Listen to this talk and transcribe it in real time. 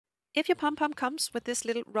If your pom-pom comes with this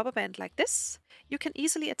little rubber band like this, you can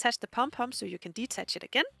easily attach the pom-pom so you can detach it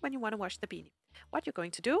again when you want to wash the beanie. What you're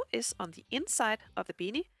going to do is on the inside of the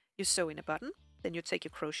beanie, you sew in a button, then you take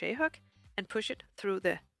your crochet hook and push it through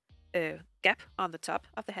the gap on the top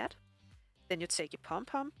of the hat. Then you take your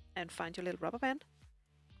pom-pom and find your little rubber band,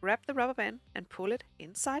 grab the rubber band and pull it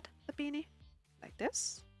inside the beanie like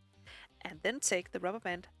this, and then take the rubber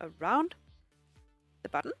band around the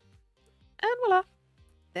button, and voila!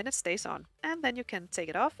 Then it stays on, and then you can take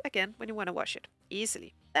it off again when you want to wash it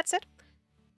easily. That's it.